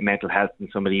 is about mental health and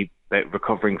somebody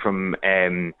recovering from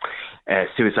a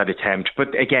suicide attempt.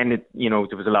 But again,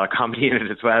 there was a lot of comedy in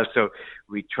it as well, so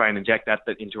we try and inject that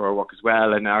into our work as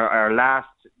well. And our last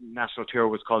national tour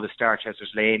was called The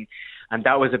Starchester's Lane, and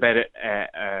that was about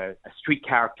a street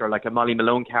character, like a Molly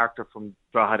Malone character from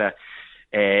Drogheda,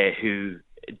 who,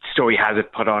 story has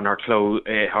it, put on her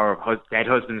dead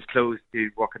husband's clothes to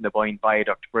work on the Boyne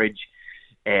Viaduct Bridge,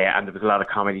 and there was a lot of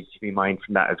comedy to be mined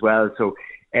from that as well. So,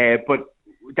 but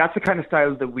that's the kind of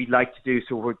style that we like to do.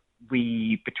 So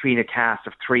we between a cast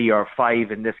of 3 or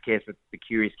 5, in this case, with The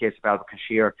Curious Case of Albert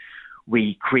Cashier,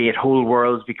 we create whole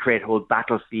worlds, we create whole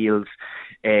battlefields.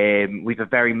 We've a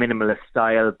very minimalist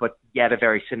style, but yet a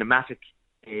very cinematic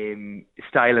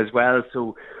style as well.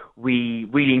 So we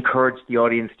really encourage the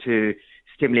audience to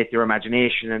stimulate their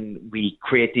imagination, and we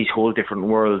create these whole different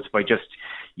worlds by just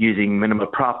using minimal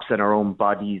props in our own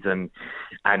bodies and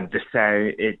the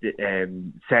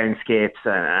soundscapes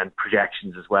and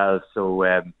projections as well. So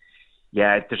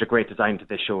there's a great design to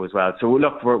this show as well. So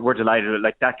look, we're delighted.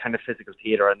 Like, that kind of physical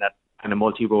theatre and that kind of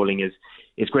multi-rolling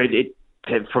is great.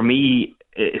 For me,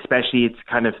 especially, it's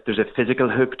kind of, there's a physical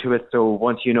hook to it. So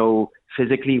once you know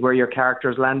physically where your character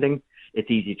is landing,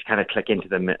 it's easy to kind of click into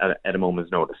them at a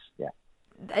moment's notice. Yeah.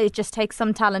 It just takes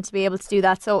some talent to be able to do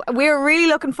that. So we're really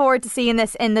looking forward to seeing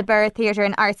this in the Birr Theatre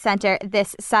and Arts Centre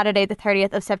this Saturday, the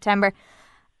 30th of September.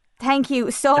 Thank you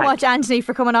so much, Anthony,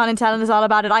 for coming on and telling us all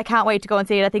about it. I can't wait to go and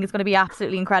see it. I think it's going to be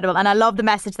absolutely incredible. And I love the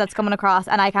message that's coming across,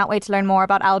 and I can't wait to learn more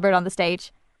about Albert on the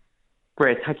stage.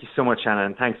 Great. Thank you so much, Shannon.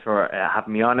 And thanks for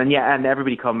having me on. And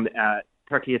everybody come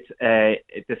 30th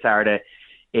this Saturday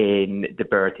in the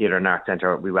Birr Theatre and Arts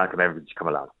Centre. We welcome everybody to come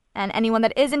along. And anyone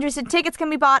that is interested, tickets can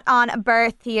be bought on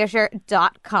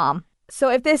birrtheatre.com. So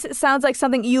if this sounds like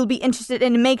something you'll be interested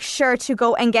in, make sure to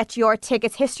go and get your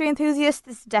tickets. History enthusiasts,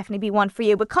 this will definitely be one for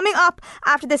you. But coming up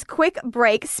after this quick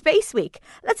break, Space Week.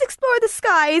 Let's explore the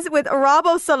skies with Rob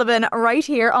O'Sullivan right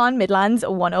here on Midlands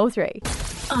 103.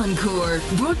 Encore,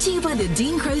 brought to you by the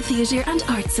Dean Crow Theatre and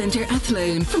Arts Centre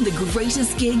Athlone. From the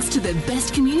greatest gigs to the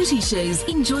best community shows,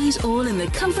 enjoy it all in the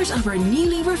comfort of our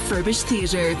newly refurbished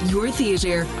theatre. Your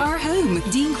theatre, our home.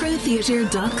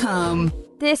 DeanCrowTheatre.com.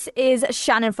 This is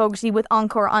Shannon Fogarty with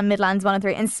Encore on Midlands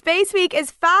 103, and Space Week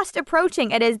is fast approaching.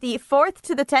 It is the 4th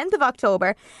to the 10th of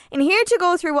October. And here to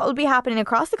go through what will be happening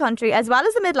across the country as well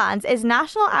as the Midlands is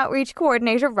National Outreach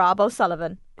Coordinator Rob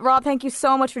O'Sullivan. Rob, thank you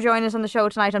so much for joining us on the show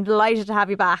tonight. I'm delighted to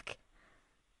have you back.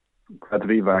 Glad to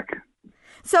be back.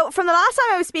 So from the last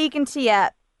time I was speaking to you,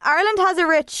 Ireland has a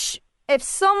rich, if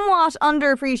somewhat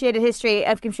underappreciated history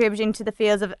of contributing to the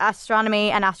fields of astronomy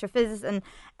and astrophysics and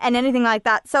anything like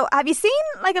that. So have you seen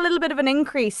like a little bit of an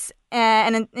increase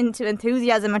into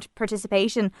enthusiasm and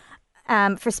participation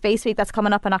for Space Week that's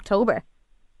coming up in October?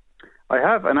 I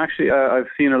have, and actually I've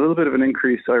seen a little bit of an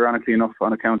increase, ironically enough,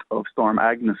 on account of Storm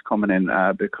Agnes coming in,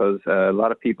 because a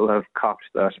lot of people have copped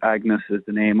that Agnes is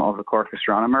the name of a Cork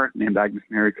astronomer named Agnes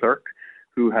Mary Clerk,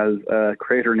 who has a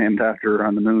crater named after her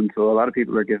on the moon. So a lot of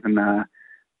people are giving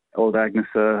old Agnes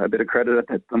a bit of credit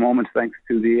at the moment, thanks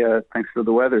to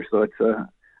the weather. So it's a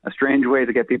strange way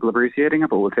to get people appreciating it,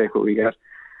 but we'll take what we get.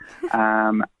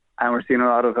 And we're seeing a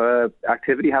lot of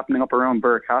activity happening up around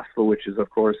Birr Castle, which is,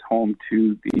 of course, home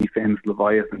to the famous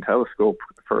Leviathan telescope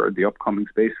for the upcoming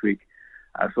Space Week.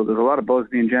 So there's a lot of buzz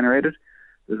being generated.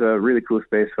 There's a really cool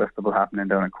space festival happening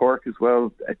down in Cork as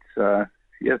well. It's a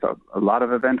lot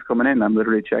of events coming in. I'm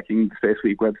literally checking the Space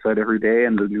Week website every day,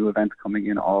 and there's new events coming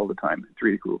in all the time. It's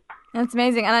really cool. That's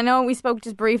amazing. And I know we spoke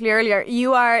just briefly earlier.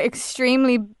 You are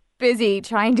extremely busy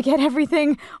trying to get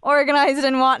everything organised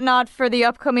and whatnot for the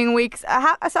upcoming weeks.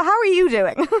 How are you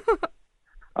doing?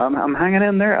 I'm hanging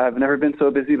in there. I've never been so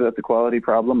busy, but it's a quality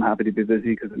problem. I'm happy to be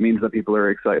busy because it means that people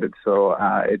are excited. So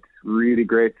it's really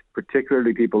great,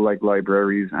 particularly people like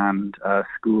libraries and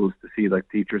schools, to see like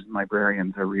teachers and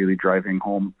librarians are really driving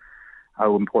home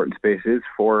how important space is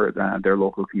for their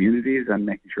local communities, and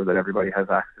making sure that everybody has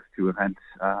access to events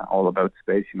all about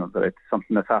space, that it's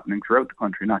something that's happening throughout the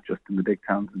country, not just in the big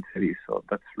towns and cities. So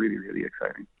that's really, really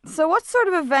exciting. So what sort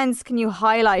of events can you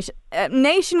highlight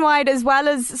nationwide, as well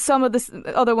as some of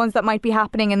the other ones that might be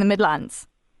happening in the Midlands?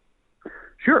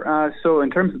 Sure. So in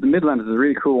terms of the Midlands, there's a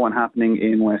really cool one happening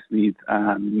in Westmeath.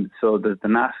 So the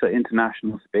NASA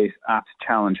International Space Apps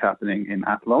Challenge happening in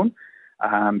Athlone.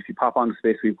 If you pop on the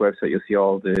Space Week website, you'll see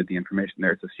all the information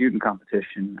there. It's a student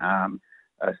competition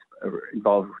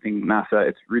involving NASA.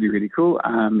 It's really, really cool.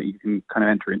 You can kind of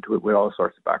enter into it with all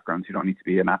sorts of backgrounds. You don't need to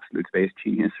be an absolute space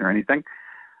genius or anything.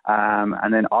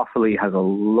 And then Offaly has a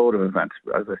load of events.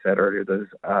 As I said earlier, there's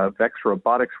a Vex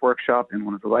Robotics workshop in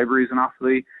one of the libraries in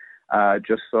Offaly.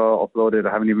 Just saw uploaded.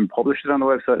 I haven't even published it on the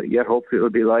website yet. Hopefully it'll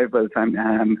be live by the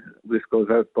time this goes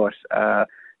out. But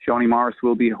Shawnee Morris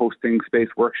will be hosting space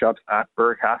workshops at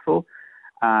Birr Castle.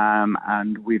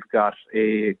 And we've got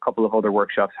a couple of other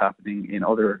workshops happening in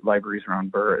other libraries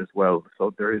around Birr as well.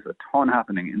 So there is a ton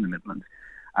happening in the Midlands.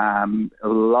 A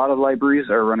lot of libraries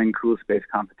are running cool space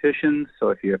competitions. So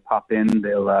if you pop in,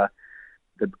 they'll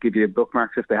give you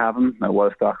bookmarks if they have them. Now,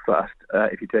 while stocks last,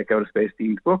 if you take out a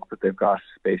space-themed book, but they've got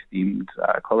space-themed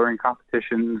colouring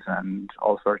competitions and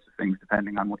all sorts of things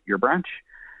depending on what your branch.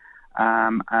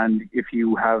 And if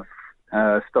you have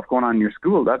stuff going on in your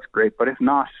school, that's great. But if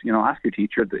not, ask your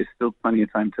teacher. There's still plenty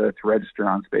of time to register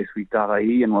on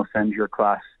spaceweek.ie, and we'll send your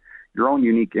class your own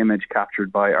unique image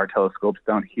captured by our telescopes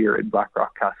down here at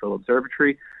Blackrock Castle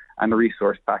Observatory, and a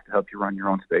resource pack to help you run your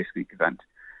own Space Week event.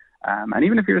 And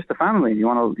even if you're just a family and you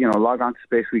want to, log on to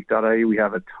spaceweek.ie, we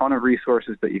have a ton of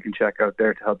resources that you can check out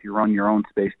there to help you run your own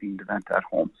space-themed event at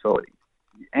home. So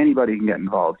anybody can get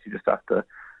involved. You just have to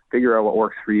figure out what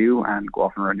works for you and go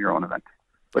off and run your own event.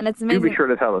 But and it's amazing. Do be sure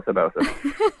to tell us about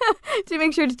it. Do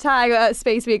make sure to tag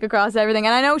Space Week across everything.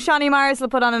 And I know Shawnee Morris will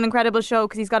put on an incredible show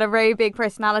because he's got a very big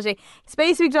personality.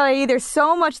 Spaceweek.ie, there's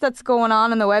so much that's going on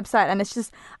the website, and it's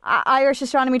just Irish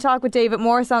Astronomy Talk with David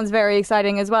Moore sounds very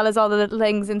exciting, as well as all the little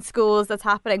things in schools that's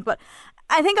happening. But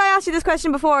I think I asked you this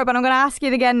question before, but I'm going to ask you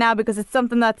it again now because it's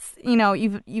something that's,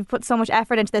 you've put so much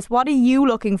effort into this. What are you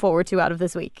looking forward to out of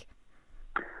this week?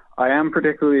 I am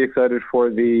particularly excited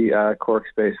for the Cork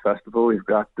Space Festival. We've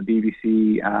got the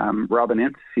BBC Robin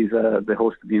Ince. He's the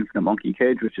host of the Infinite Monkey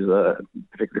Cage, which is a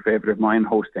particular favourite of mine,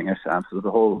 hosting it. So there's a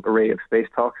whole array of space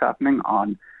talks happening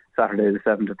on Saturday the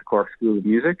 7th at the Cork School of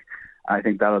Music. I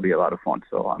think that'll be a lot of fun.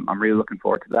 So I'm really looking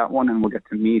forward to that one, and we'll get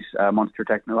to meet Munster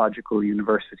Technological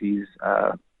University's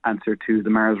answer to the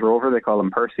Mars rover. They call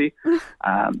him Percy.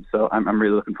 So I'm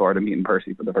really looking forward to meeting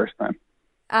Percy for the first time.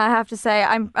 I have to say,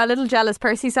 I'm a little jealous.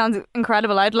 Percy sounds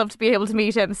incredible. I'd love to be able to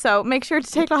meet him. So make sure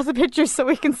to take lots of pictures so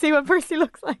we can see what Percy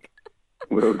looks like.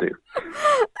 Will do.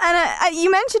 And you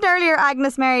mentioned earlier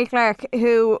Agnes Mary Clark,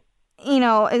 who,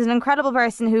 is an incredible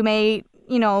person who made,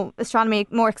 astronomy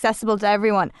more accessible to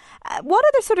everyone. What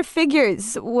other sort of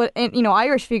figures,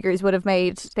 Irish figures would have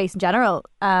made space in general,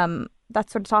 that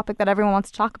sort of topic that everyone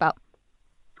wants to talk about?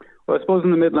 Well, I suppose in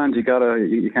the Midlands, you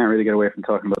can't really get away from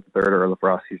talking about the third Earl of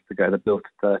Ross. He's the guy that built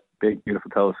that big,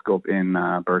 beautiful telescope in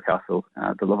Birr Castle,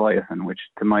 the Leviathan, which,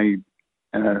 by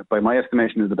my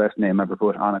estimation, is the best name ever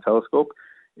put on a telescope.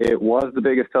 It was the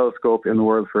biggest telescope in the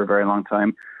world for a very long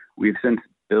time. We've since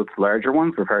built larger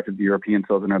ones. We're part of the European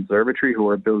Southern Observatory, who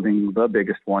are building the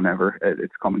biggest one ever.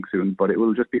 It's coming soon, but it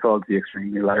will just be called the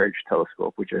Extremely Large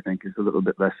Telescope, which I think is a little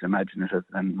bit less imaginative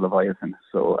than Leviathan.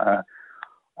 So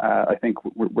I think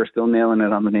we're still nailing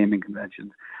it on the naming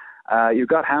conventions. You've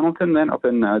got Hamilton then up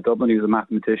in Dublin. He was a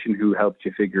mathematician who helped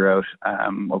you figure out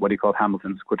what he called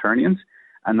Hamilton's quaternions.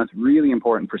 And that's really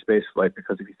important for spaceflight,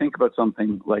 because if you think about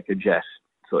something like a jet,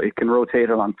 so it can rotate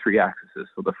along 3 axes.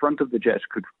 So the front of the jet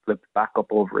could flip back up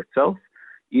over itself.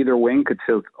 Either wing could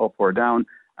tilt up or down,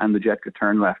 and the jet could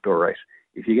turn left or right.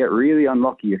 If you get really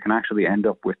unlucky, you can actually end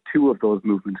up with 2 of those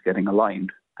movements getting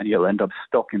aligned, and you'll end up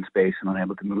stuck in space and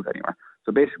unable to move anywhere.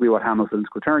 So basically what Hamilton's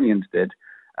quaternions did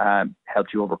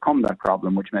helped you overcome that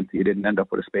problem, which meant that you didn't end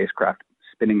up with a spacecraft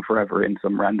spinning forever in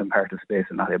some random part of space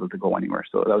and not able to go anywhere.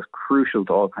 So that was crucial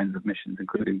to all kinds of missions,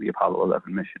 including the Apollo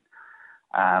 11 mission.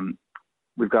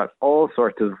 We've got all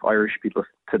sorts of Irish people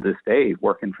to this day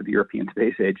working for the European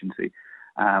Space Agency.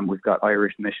 We've got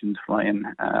Irish missions flying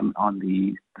on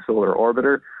the solar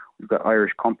orbiter. We've got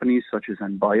Irish companies such as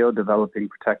Enbio developing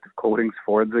protective coatings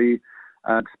for the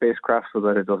spacecraft so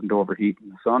that it doesn't overheat in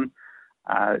the sun.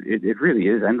 It really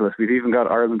is endless. We've even got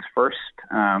Ireland's first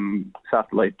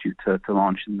satellite due to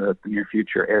launch in the near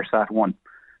future, AirSat-1.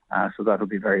 So that'll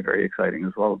be very, very exciting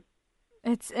as well.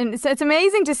 It's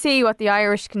amazing to see what the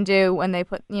Irish can do when they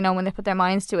put their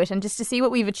minds to it, and just to see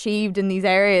what we've achieved in these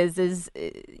areas is,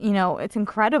 it's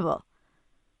incredible.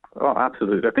 Oh,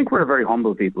 absolutely. I think we're a very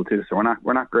humble people too, so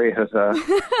we're not great at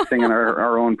singing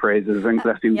our own praises, and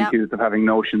lest we be accused of having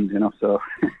notions, So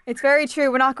it's very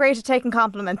true. We're not great at taking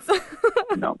compliments.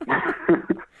 No.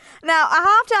 Now,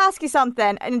 I have to ask you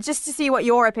something, and just to see what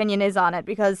your opinion is on it,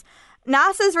 because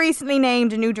NASA's recently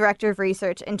named a new director of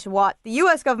research into what the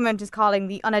US government is calling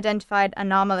the Unidentified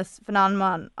Anomalous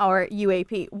Phenomenon, or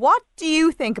UAP. What do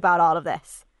you think about all of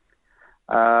this?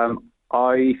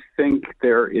 I think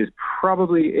there is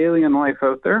probably alien life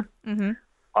out there. Mm-hmm.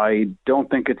 I don't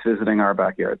think it's visiting our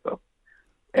backyard, though.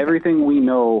 Okay. Everything we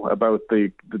know about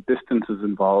the distances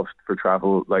involved for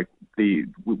travel,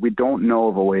 we don't know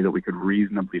of a way that we could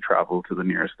reasonably travel to the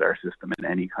nearest star system in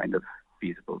any kind of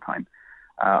feasible time.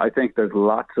 I think there's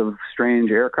lots of strange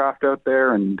aircraft out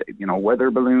there, and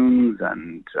weather balloons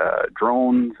and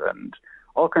drones and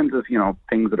all kinds of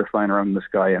things that are flying around in the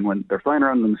sky. And when they're flying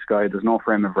around in the sky, there's no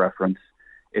frame of reference.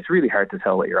 It's really hard to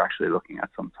tell what you're actually looking at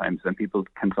sometimes, and people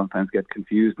can sometimes get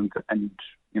confused and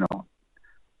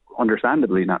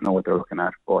understandably not know what they're looking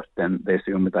at. But then they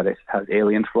assume that it has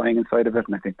aliens flying inside of it,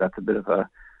 and I think that's a bit of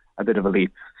a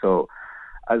leap. So,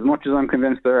 as much as I'm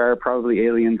convinced there are probably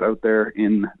aliens out there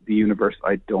in the universe,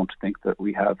 I don't think that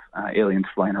we have aliens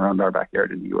flying around our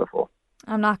backyard in the UFO.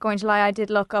 I'm not going to lie, I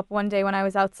did look up one day when I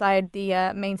was outside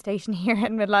the main station here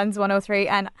in Midlands 103,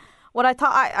 and what I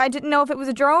thought, I didn't know if it was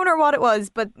a drone or what it was,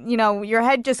 but your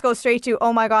head just goes straight to,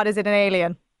 oh my God, is it an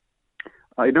alien?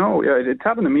 I know, yeah, it's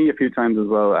happened to me a few times as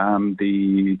well.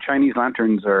 The Chinese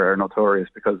lanterns are notorious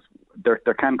because there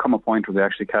can come a point where they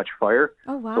actually catch fire.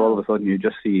 Oh, wow. So all of a sudden you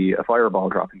just see a fireball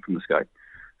dropping from the sky.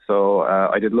 So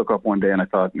I did look up one day and I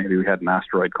thought maybe we had an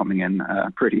asteroid coming in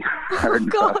pretty hard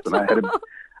and fast, and I had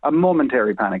a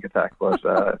momentary panic attack, but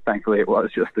thankfully it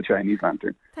was just the Chinese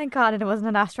lantern. Thank God it wasn't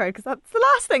an asteroid, because that's the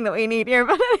last thing that we need here.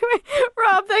 But anyway,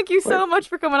 Rob, thank you so much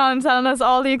for coming on and telling us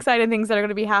all the exciting things that are going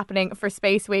to be happening for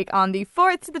Space Week on the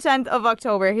 4th to the 10th of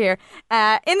October here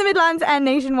in the Midlands and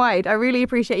nationwide. I really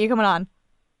appreciate you coming on.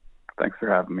 Thanks for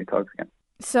having me. Talk again.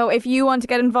 So if you want to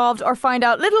get involved or find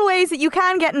out little ways that you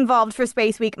can get involved for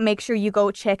Space Week, make sure you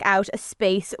go check out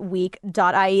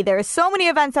spaceweek.ie. There are so many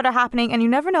events that are happening and you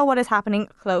never know what is happening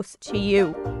close to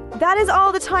you. That is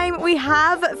all the time we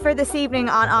have for this evening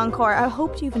on Encore. I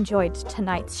hope you've enjoyed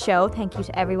tonight's show. Thank you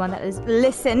to everyone that has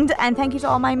listened, and thank you to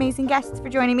all my amazing guests for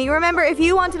joining me. Remember, if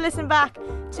you want to listen back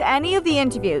to any of the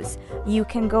interviews, you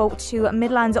can go to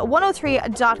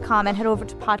midlands103.com and head over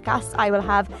to podcasts. I will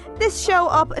have this show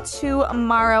up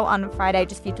tomorrow on Friday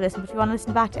just for you to listen. But if you want to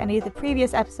listen back to any of the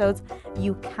previous episodes,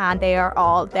 you can. They are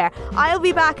all there. I'll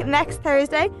be back next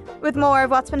Thursday with more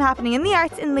of what's been happening in the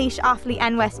arts in Laois, Offaly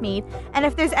and Westmeath. And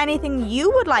if there's anything you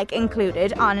would like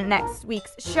included on next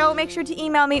week's show, make sure to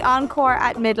email me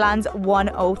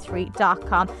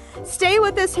encore@midlands103.com. Stay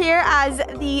with us here as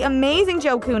the amazing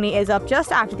Joe Cooney is up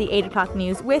just after the 8 o'clock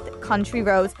news with Country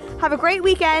Roads. Have a great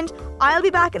weekend. I'll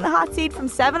be back in the hot seat from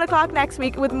 7 o'clock next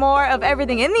week with more of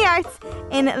everything in the arts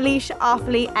in Laois,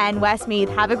 Offaly and Westmeath.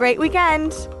 Have a great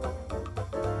weekend.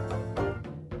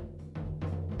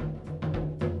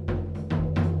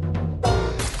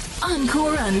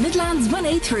 Encore on Midlands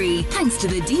 103, thanks to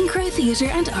the Dean Crow Theatre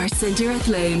and Arts Centre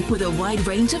Athlone, with a wide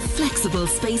range of flexible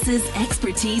spaces,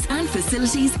 expertise and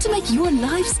facilities to make your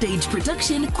live stage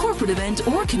production, corporate event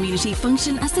or community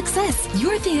function a success.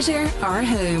 Your theatre, our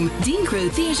home.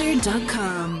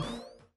 DeanCrowTheatre.com.